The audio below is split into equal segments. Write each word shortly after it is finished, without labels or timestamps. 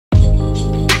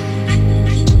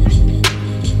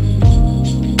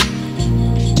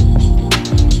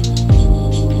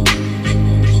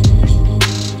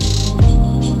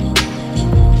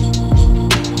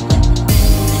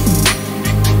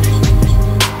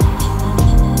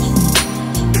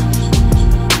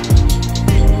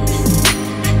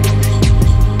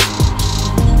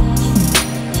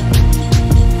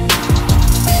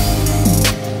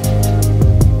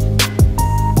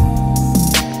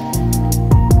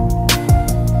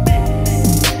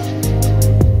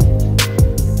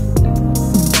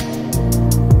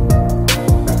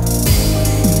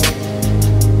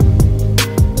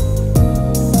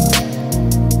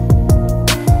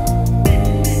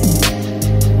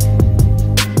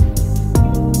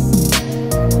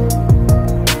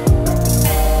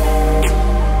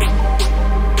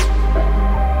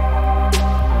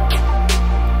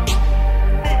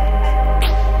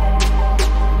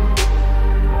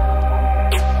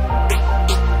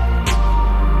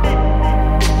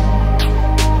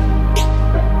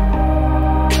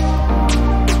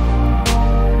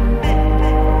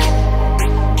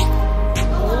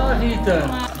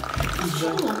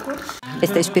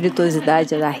a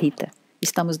espirituosidade é da Rita.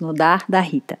 Estamos no Dar da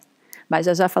Rita. Mas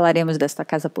já falaremos desta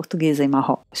casa portuguesa em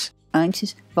Marrocos.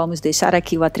 Antes, vamos deixar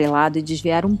aqui o atrelado e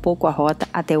desviar um pouco a rota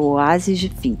até o Oásis de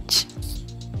Fint.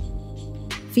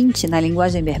 Fint, na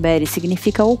linguagem berbere,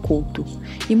 significa oculto,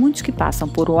 e muitos que passam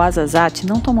por Ouarzazate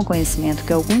não tomam conhecimento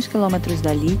que alguns quilômetros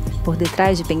dali, por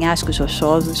detrás de penhascos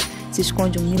rochosos, se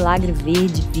esconde um milagre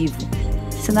verde vivo.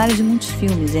 Cenário de muitos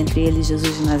filmes, entre eles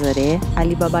Jesus de Nazaré,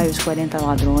 Ali Baba e os 40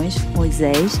 Ladrões,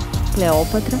 Moisés,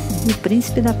 Cleópatra e o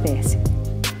Príncipe da Pérsia.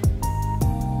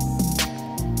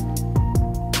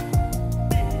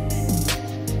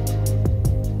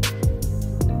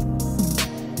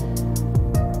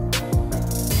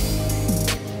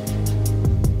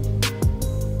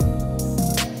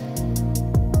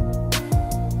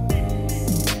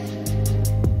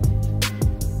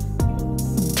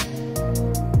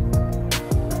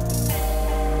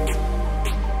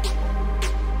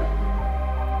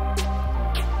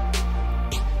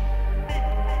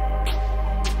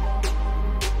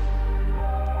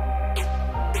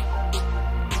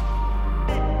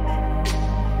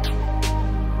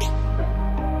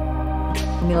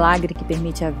 O milagre que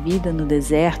permite a vida no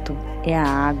deserto é a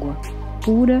água,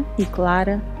 pura e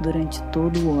clara durante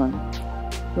todo o ano.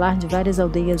 Lar de várias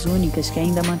aldeias únicas que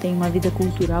ainda mantêm uma vida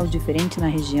cultural diferente na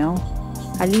região,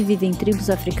 ali vivem tribos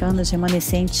africanas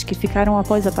remanescentes que ficaram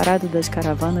após a parada das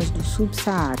caravanas do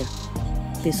Sub-Saara.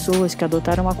 Pessoas que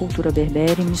adotaram a cultura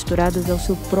berbere misturadas ao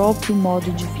seu próprio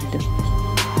modo de vida.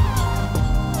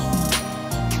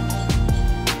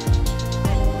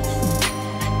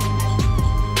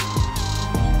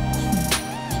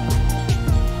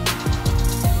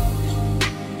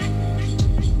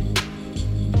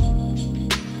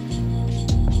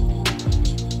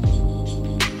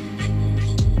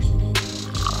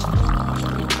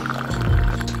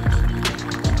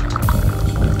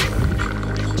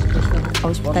 A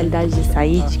hospitalidade de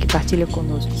Said, que partilha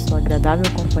conosco sua agradável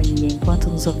companhia enquanto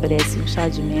nos oferece um chá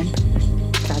de menta,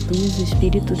 traduz o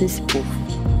espírito desse povo.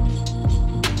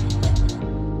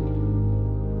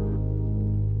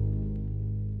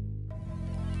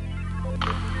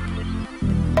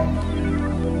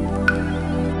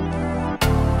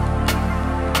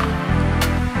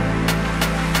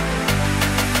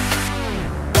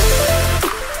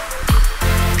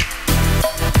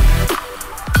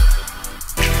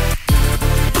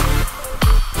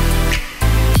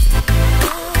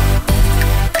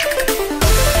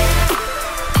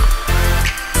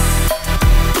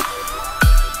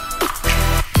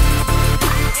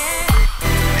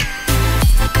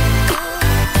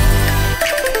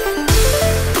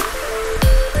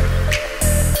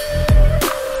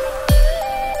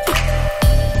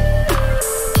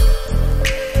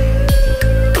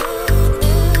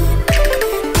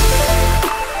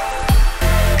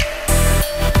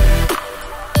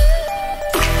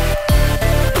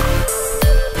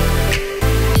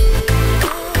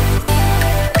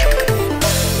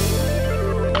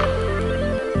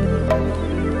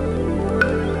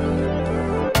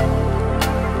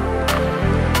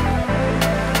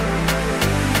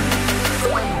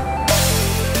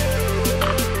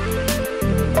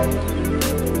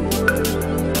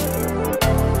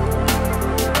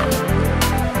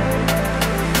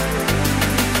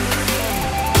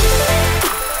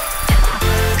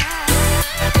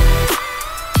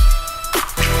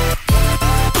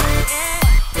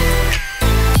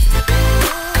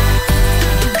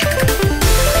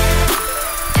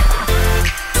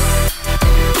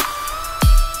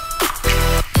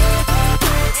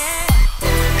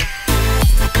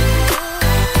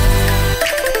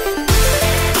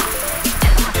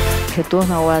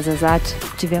 Retorno ao Ouarzazate,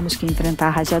 tivemos que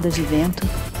enfrentar rajadas de vento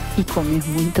e comer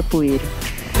muita poeira.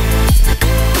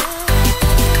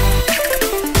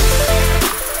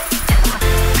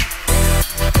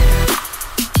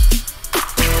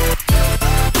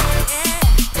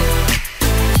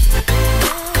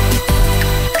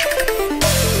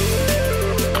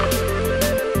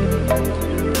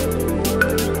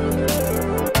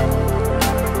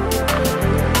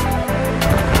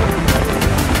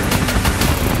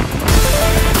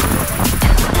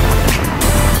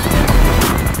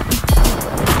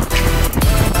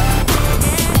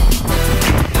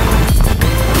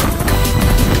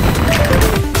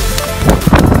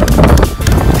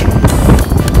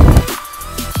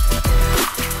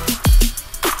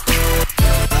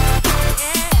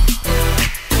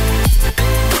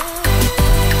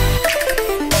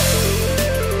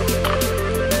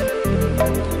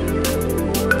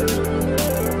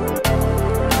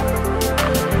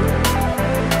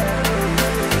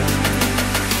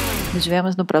 Nos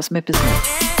vemos no próximo episódio.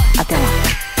 Até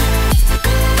lá!